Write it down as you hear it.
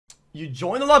you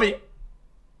join the lobby.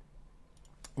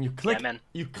 And you click. Yeah, man.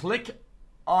 You click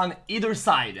on either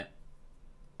side.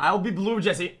 I'll be blue,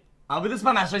 Jesse. I'll be the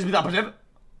spy master. He's be the operative.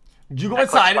 You go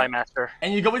inside,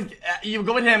 and you go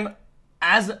with him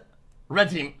as red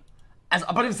team, as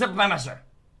operative spy master.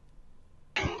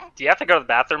 Do you have to go to the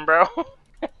bathroom, bro?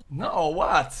 No,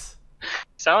 what?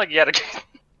 Sound like you had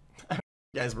a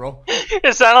guys, bro.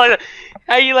 It sounded like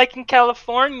how you like in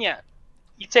California?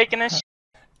 You taking a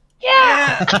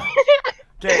Yeah.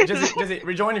 Okay, Jesse,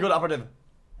 rejoin and go to operative.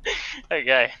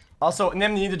 Okay. Also,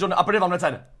 Nim, you need to join the operative on red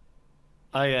side.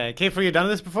 Oh yeah, Kayfor, you done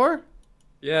this before?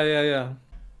 Yeah.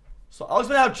 So I'll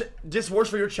explain how this works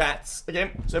for your chats.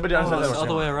 Okay, so everybody understands. It's the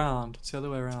other way around. It's the other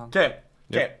way around. Okay.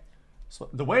 Yep. So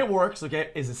the way it works,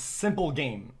 okay, is a simple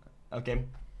game. Okay.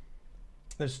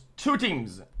 There's two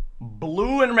teams,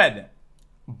 blue and red.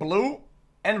 Blue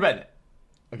and red.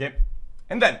 Okay.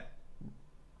 And then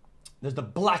there's the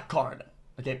black card.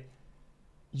 Okay.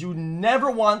 You never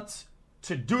want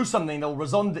to do something that will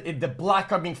result in the black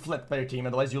card being flipped by your team,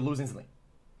 otherwise you lose instantly.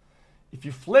 If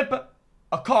you flip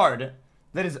a card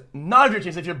that is not of your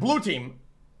team, so if you're blue team,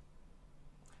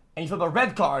 and you flip a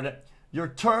red card, your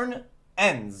turn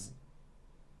ends.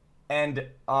 And,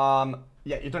 yeah,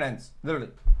 your turn ends, literally.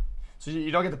 So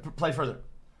you don't get to play further.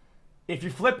 If you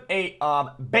flip a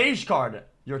beige card,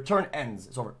 your turn ends.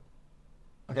 It's over.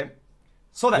 Okay?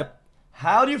 So then,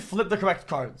 how do you flip the correct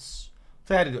cards?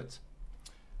 So how to do it.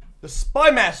 The spy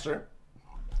master,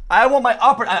 I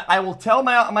will tell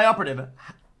my operative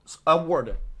a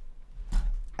word.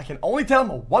 I can only tell him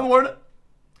one word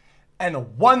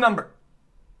and one number.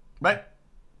 Right?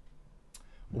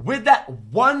 With that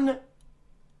one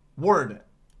word,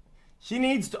 he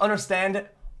needs to understand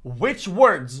which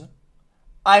words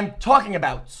I'm talking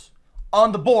about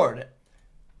on the board.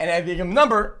 And if you give him a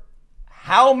number,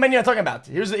 how many I'm talking about.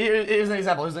 Here's an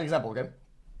example. Okay?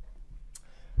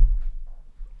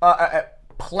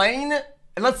 Plane.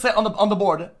 Let's say on the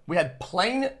board we had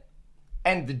plane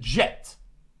and the jet,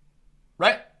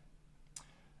 right?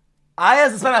 I,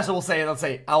 as the spy master, will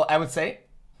say, I would say,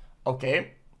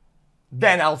 okay.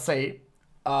 Then I'll say,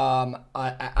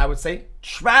 I would say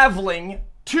traveling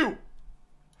to.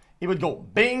 It would go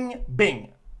bing,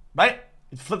 bing, right?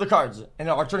 It flip the cards, and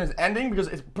our turn is ending because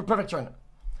it's perfect turn.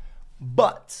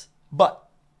 But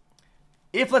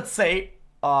if let's say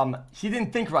he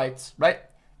didn't think right,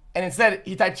 and instead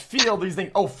he typed field, he's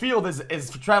thinking, oh, field is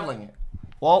for traveling.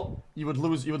 Well, you would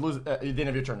lose at the end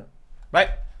of your turn, right?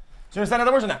 So you understand how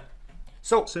that works or not?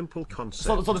 So simple concept.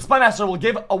 So the spy master will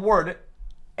give a word,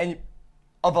 and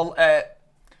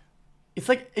it's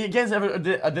like, you guys ever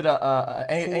did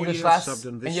an English class,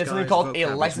 and you had something called a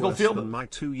lexical field? My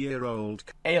 2-year-old.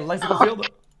 A lexical field?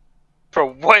 For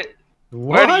what?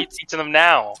 Where are you teaching them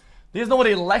now? Do you guys know what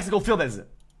a lexical field is?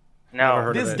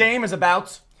 No. This game is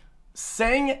about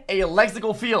saying a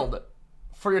lexical field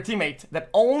for your teammate that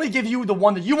only give you the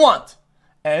one that you want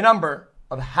and a number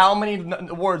of how many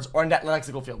words are in that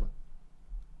lexical field.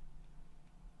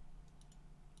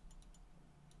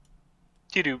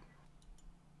 Doo-doo.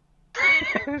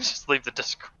 Just leave the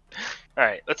Discord.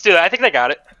 Alright, let's do that. I think I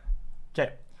got it.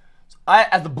 Okay. So I,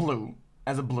 as a blue,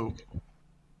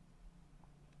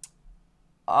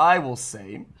 I will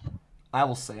say,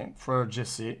 for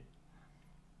Jesse,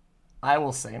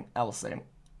 it'll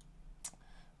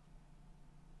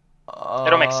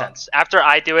make sense. After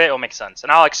I do it, it'll make sense.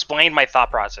 And I'll explain my thought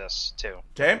process, too.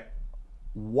 Okay.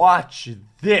 Watch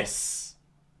this.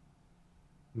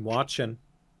 Watching.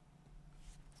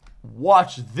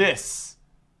 Watch this.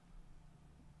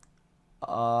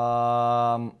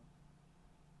 Watch.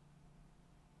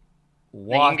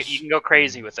 You can go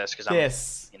crazy with this because I'm,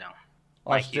 you know,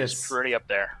 my IQ's pretty up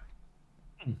there.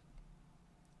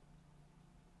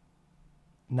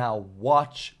 Now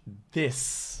watch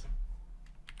this.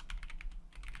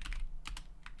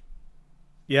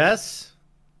 Yes.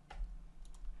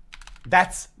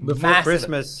 That's before massive.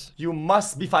 Christmas. You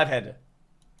must be 5-head.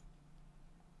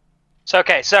 So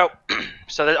okay, so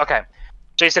okay.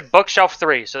 So you said bookshelf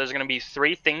 3. So there's gonna be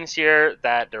 3 things here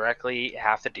that directly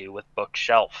have to do with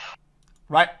bookshelf.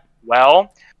 Right.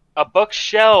 Well, a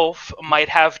bookshelf might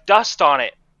have dust on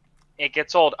it. It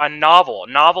gets old. A novel.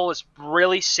 Novel is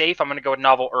really safe. I'm gonna go with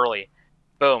novel early.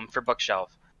 Boom for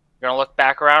bookshelf. You're gonna look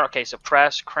back around. Okay, so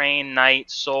press, crane,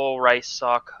 knight, soul, rice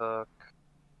sock, hook,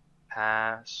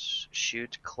 pass,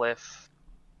 shoot, cliff,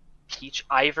 peach,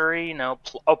 ivory. No.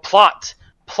 Plot.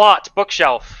 Plot,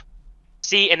 bookshelf.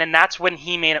 See, and then that's when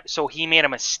he made a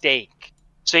mistake.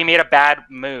 So he made a bad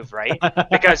move, right?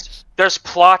 Because there's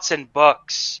plots in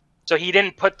books. So he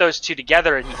didn't put those two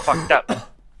together and he fucked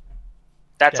up.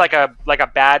 That's like a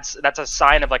bad. That's a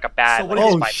sign of like a bad. So what like,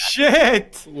 is- Oh spy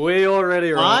shit! We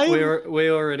already won. I'm-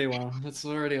 We already won. It's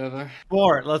already over.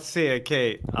 4. Let's see.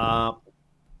 Okay.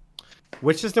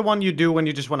 Which is the one you do when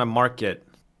you just want to mark it?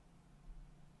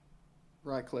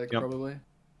 Right click, Yep. probably.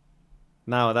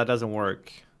 No, that doesn't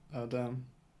work. Oh, damn.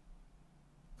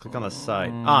 Click on the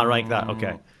side. Ah, right. That.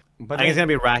 Okay. But I think it's then,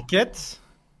 gonna be racket.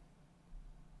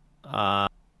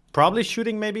 Probably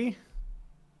shooting, maybe.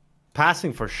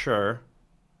 Passing for sure.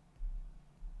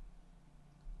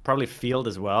 Probably field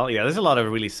as well. Yeah, there's a lot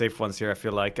of really safe ones here, I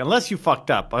feel like. Unless you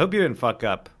fucked up. I hope you didn't fuck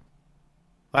up.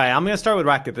 Alright, I'm gonna start with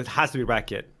racket. It has to be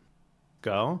racket.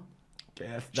 Go.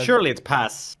 okay, Surely it's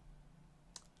pass.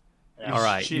 Yeah.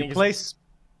 Alright, cheating you is- place...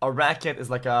 a racket is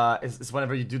like is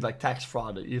whenever you do like tax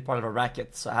fraud, you're part of a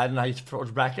racket. So I don't know how you approach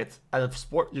racket as a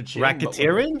sport. You're cheating. but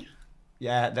whatever. Racketeering?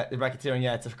 Yeah, that racketeering.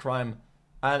 Yeah, it's a crime.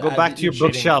 Go back to your you're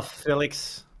cheating. bookshelf,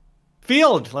 Felix.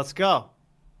 Field, let's go.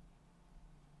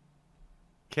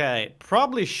 Okay,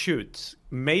 probably shoot.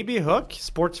 Maybe hook.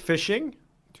 Sports fishing.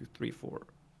 2, 3, 4.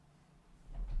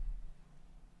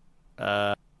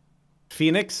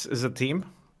 Phoenix is a team.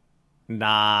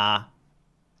 Nah.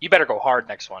 You better go hard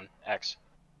next one, X.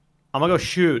 I'm gonna go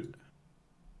shoot.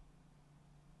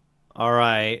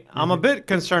 Alright. I'm a bit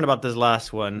concerned about this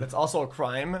last one. That's also a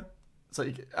crime. So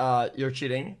you're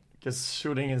cheating because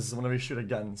shooting is whenever you shoot a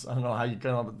gun. So I don't know how you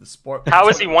come up with the sport. How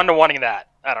is he 1-to-1ing that?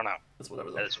 I don't know. That's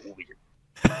whatever. That is weird.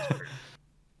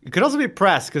 It could also be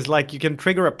press, because like you can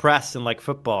trigger a press in like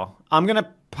football. I'm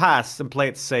gonna pass and play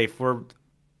it safe. We're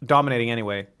dominating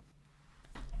anyway.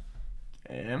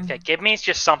 Okay, give me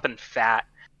just something fat.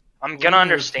 I'm gonna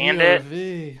understand it,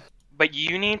 POV. but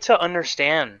you need to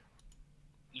understand.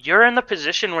 You're in the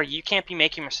position where you can't be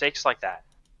making mistakes like that.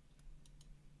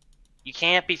 You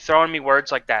can't be throwing me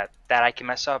words like that I can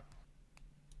mess up.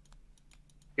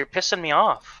 You're pissing me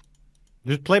off.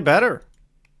 Just play better.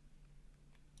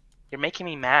 You're making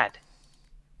me mad.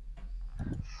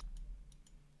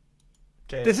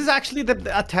 Okay. This is actually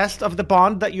a test of the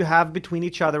bond that you have between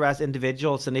each other as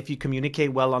individuals, and if you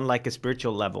communicate well on like a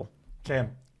spiritual level. Okay.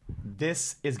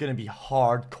 This is gonna be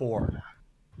hardcore.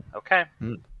 Okay.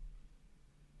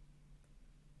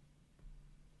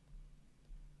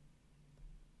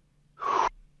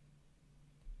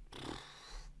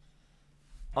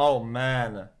 Oh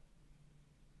man.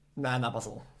 Nah, not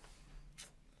possible.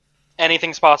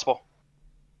 Anything's possible.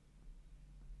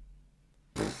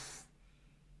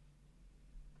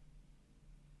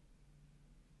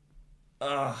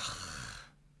 Ugh.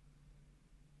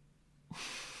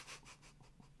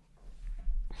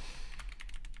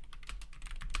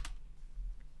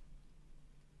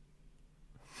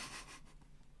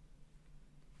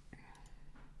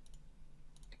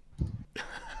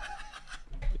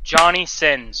 Johnny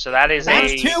Sins. So that is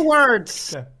That's a. 2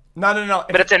 words. Okay. No.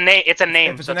 But it's a name. It's a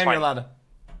name. If it's So a it's name, fine. you're allowed.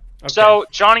 So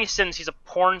Johnny Sins, he's a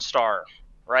porn star,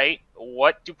 right?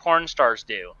 What do porn stars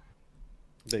do?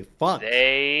 They fuck.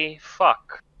 They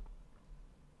fuck.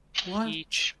 What?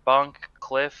 Peach, Bunk,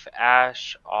 Cliff,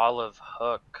 Ash, Olive,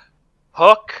 Hook.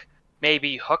 Hook?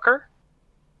 Maybe Hooker?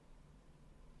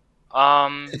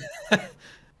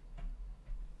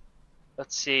 Let's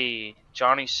see.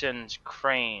 Johnny Sins,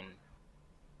 Crane.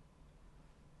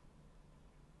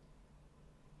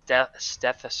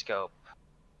 Stethoscope.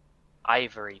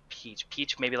 Ivory, Peach.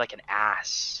 Peach maybe like an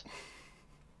ass.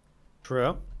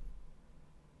 True.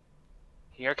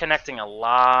 You're connecting a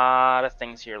lot of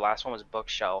things here. Last one was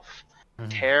bookshelf.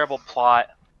 Terrible plot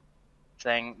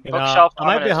thing. You know, Bookshelf. I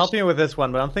might be helping you with this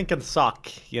one, but I'm thinking sock.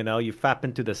 You know, you fap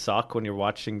into the sock when you're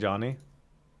watching Johnny.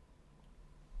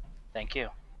 Thank you.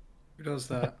 Who does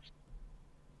that?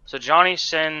 So Johnny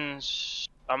Sins.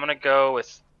 I'm gonna go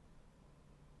with.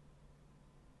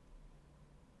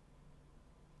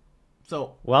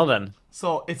 So Well then.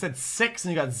 it said 6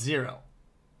 and you got 0.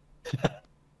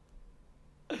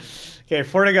 Okay,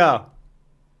 4 to go.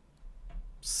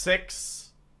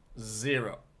 6,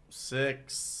 0.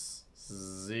 6,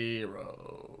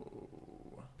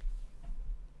 0.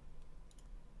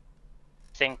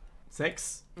 Think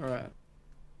 6. Alright.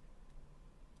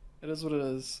 It is what it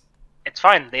is. it's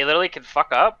fine. They literally could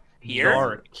fuck up here,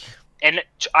 Dark. and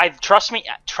trust me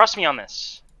on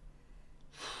this.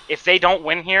 If they don't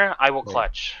win here, I will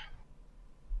clutch.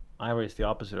 Ivory is the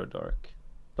opposite of dark.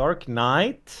 Dark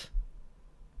Knight?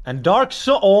 And Dark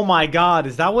Soul. Oh my god,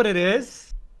 is that what it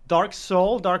is? Dark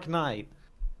Soul, Dark Knight.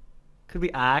 Could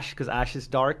be Ash, because Ash is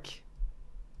dark.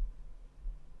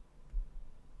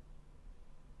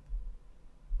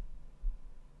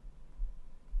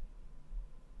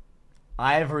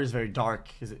 Ivory is very dark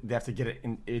because they have to get it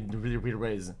in really weird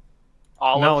ways.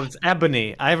 Olive. No, it's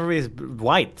Ebony. Ivory is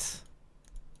white.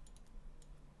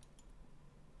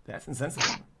 That's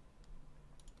insensitive.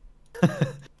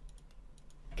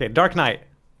 Okay, Dark Knight.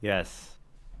 Yes.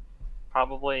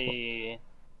 Probably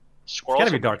It's squirrels.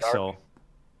 gotta be would Dark Soul.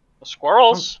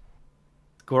 Squirrels.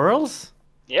 Squirrels?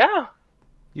 Yeah.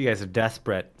 You guys are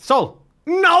desperate. Soul!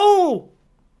 No!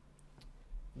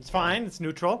 It's fine, it's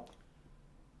neutral.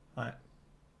 Alright.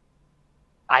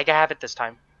 I can have it this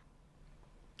time.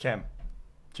 Cam.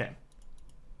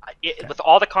 With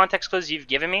all the context clues you've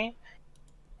given me,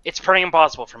 it's pretty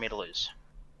impossible for me to lose.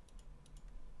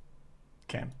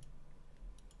 Cam.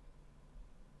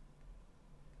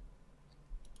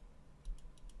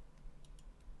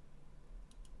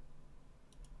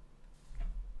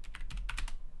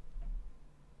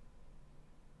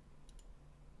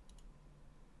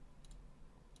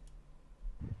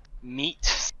 Meat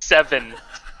 7.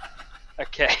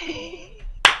 Okay.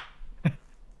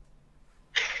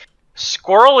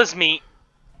 Squirrel is meat.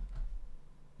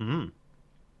 Hmm.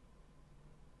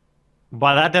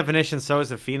 By that definition, so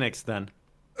is a phoenix then.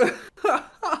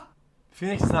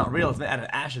 Phoenix is not real. It's made out of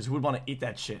ashes. Who would want to eat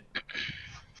that shit?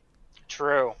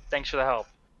 True. Thanks for the help.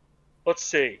 Let's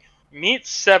see. Meat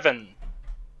 7.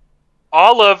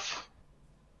 Olive.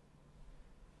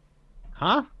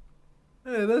 Huh?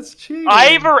 Hey, that's cheating.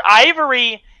 Ivory I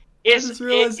is. just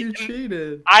realized you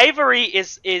cheated. Ivory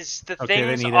is the Okay, they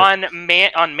things need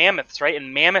on mammoths, right?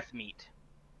 And mammoth meat.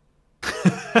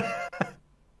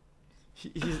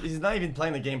 He's not even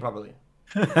playing the game properly.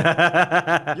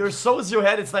 You're so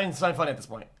zero-head, it's not funny at this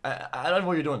point. I don't know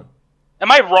what you're doing.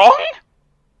 Am I wrong?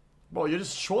 Bro, you're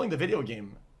just trolling the video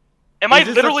game. Am I Is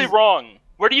this literally like- wrong?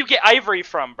 Where do you get ivory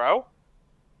from, bro?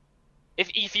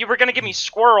 If you were gonna give me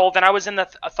squirrel, then I was in the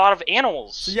thought of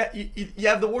animals. So yeah, you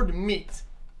have the word meat,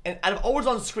 and out of all words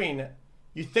on the screen,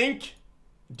 you think,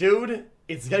 dude,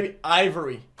 it's gotta be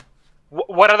ivory.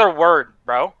 What other word,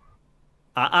 bro?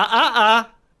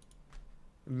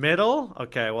 Middle?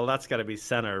 Okay, well that's gotta be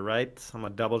center, right? I'm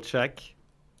gonna double check.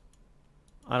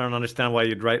 I don't understand why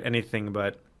you'd write anything,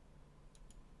 but...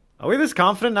 Are we this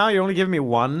confident now? You're only giving me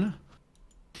one?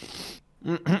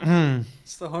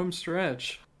 It's the home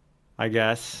stretch. I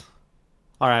guess.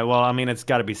 Alright, well, I mean, it's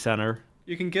gotta be center.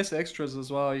 You can guess extras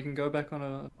as well. You can go back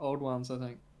on old ones, I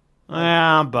think.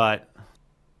 Yeah, but...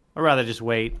 I'd rather just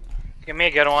wait. Give me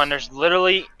a good one. There's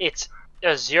literally, it's a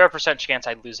 0% chance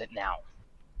I'd lose it now.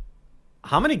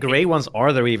 How many gray ones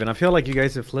are there even? I feel like you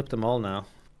guys have flipped them all now.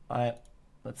 Alright,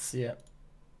 let's see it.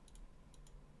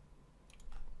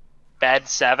 Bed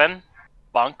 7,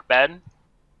 bunk bed.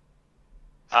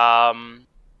 I'm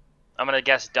gonna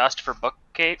guess dust for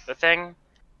bookcase the thing.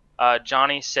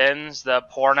 Johnny Sins, the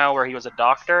porno where he was a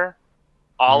doctor.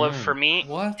 Olive for meat.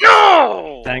 What?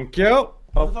 No! Thank you!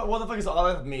 What the fuck is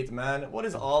olive meat, man? What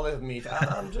is olive meat?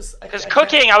 I'm just... Because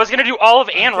cooking, I was gonna do olive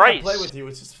and I rice. play with you,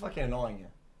 it's just fucking annoying.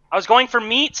 I was going for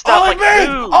meat stuff Olive like meat!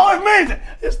 food. Olive meat!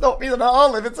 It's not meat on an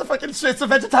olive, it's a fucking shit, it's a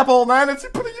vegetable, man. It's you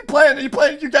plant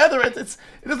it, you gather it. It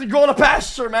doesn't grow in a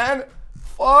pasture, man.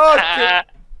 Fuck!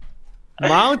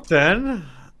 Mountain?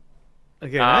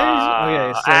 Okay,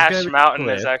 nice. Okay, so Ash good Mountain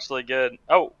clip. is actually good.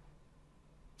 Oh,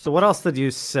 So what else did you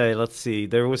say? Let's see.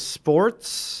 There was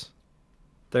sports.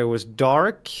 There was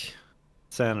dark.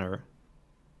 Center.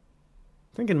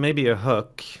 Thinking maybe a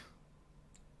hook.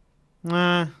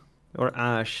 Nah. Or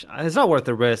ash. It's not worth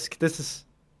the risk. This is...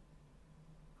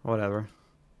 Whatever.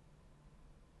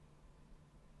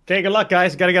 Okay, good luck,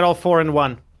 guys. Gotta get all 4 in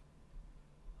one.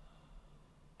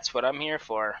 that's what I'm here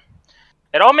for.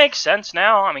 It all makes sense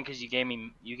now. I mean, because you gave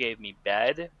me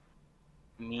bed,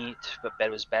 meat, but bed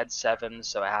was bed 7,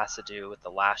 so it has to do with the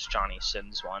last Johnny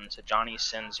Sins one. So Johnny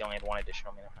Sins, you only had one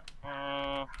additional meat.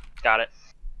 Got it.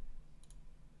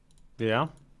 Yeah?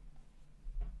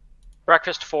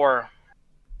 Breakfast 4.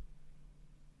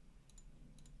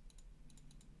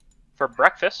 For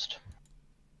breakfast,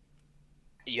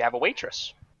 you have a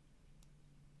waitress.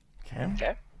 Okay.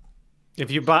 Okay.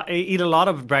 If you eat a lot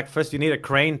of breakfast, you need a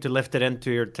crane to lift it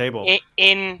into your table.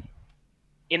 In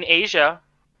Asia,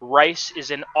 rice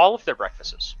is in all of their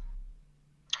breakfasts.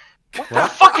 What the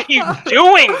fuck are you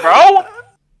doing, bro?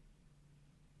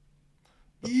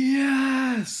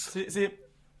 Yes! See,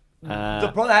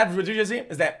 the problem I have with you, Jesse,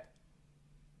 is that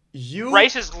you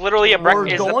Rice is literally a were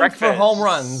breakfast. going for home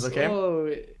runs, okay?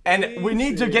 So And we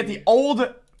need to get the easy. Oh,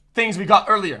 old things we got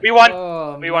earlier. We won.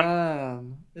 Oh, We won.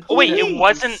 man. It's Oh, wait,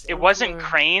 just it wasn't so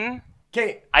Crane.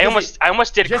 Okay. I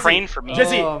almost did Jesse, Crane for me.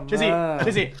 Jesse, Oh, man.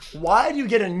 Jesse, why do you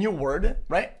get a new word,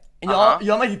 right? And Uh-huh.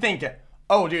 you automatically think,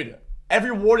 oh, dude,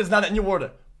 every word is not that new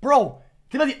word. Bro,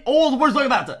 think about the old words talking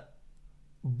about.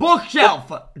 Bookshelf,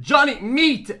 Johnny,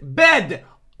 meat, bed.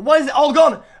 Why is it all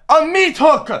gone? A meat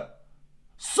hook.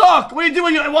 Sock. What are you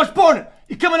doing? You watch porn.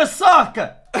 You come in a sock.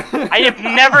 I have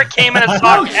never came in a Oh,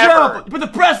 sock shut ever. up! Put the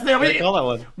press there. I call that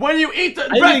one. When you eat the I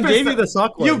breakfast, even gave you the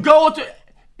sock one. you go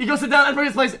sit down at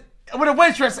the place with a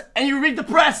waitress and you read the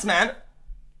press, man.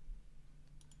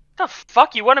 The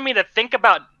fuck? You wanted me to think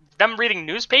about them reading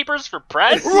newspapers for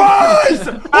press? Rice!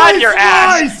 On your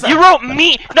ass! You wrote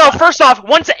meat. No, first off,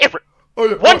 one sec.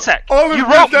 One sec. You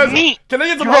wrote meat. Can I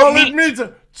get some You wrote olive meat?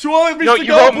 2 olive meats No, to you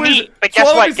go, wrote please. meat. But 2 guess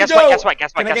olive what? meats Guess to what? go. Guess what?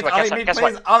 Guess Can what? I Guess get what? olive Guess what? meat, Guess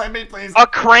please? what? Olive meat, please. A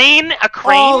crane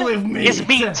Olive meat.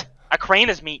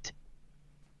 is meat.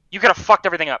 You could have fucked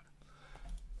everything up.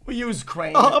 We use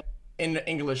crane in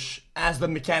English as the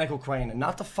mechanical crane,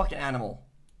 not the fucking animal.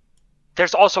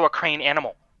 There's also a crane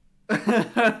animal.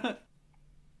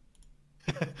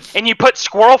 And you put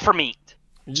squirrel for meat.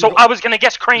 So I was gonna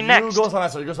guess crane next. You go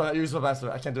faster. You go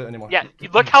faster. I can't do it anymore. Yeah,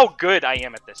 look how good I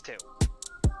am at this too.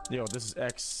 Yo, this is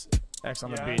X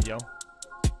on the Yeah. beat, yo.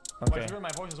 Okay, My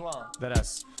voice as well. that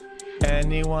S.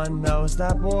 Anyone knows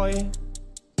that boy?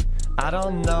 I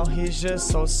don't know, he's just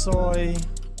so soy.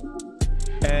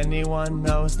 Anyone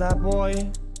knows that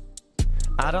boy?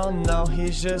 I don't know,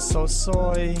 he's just so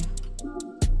soy.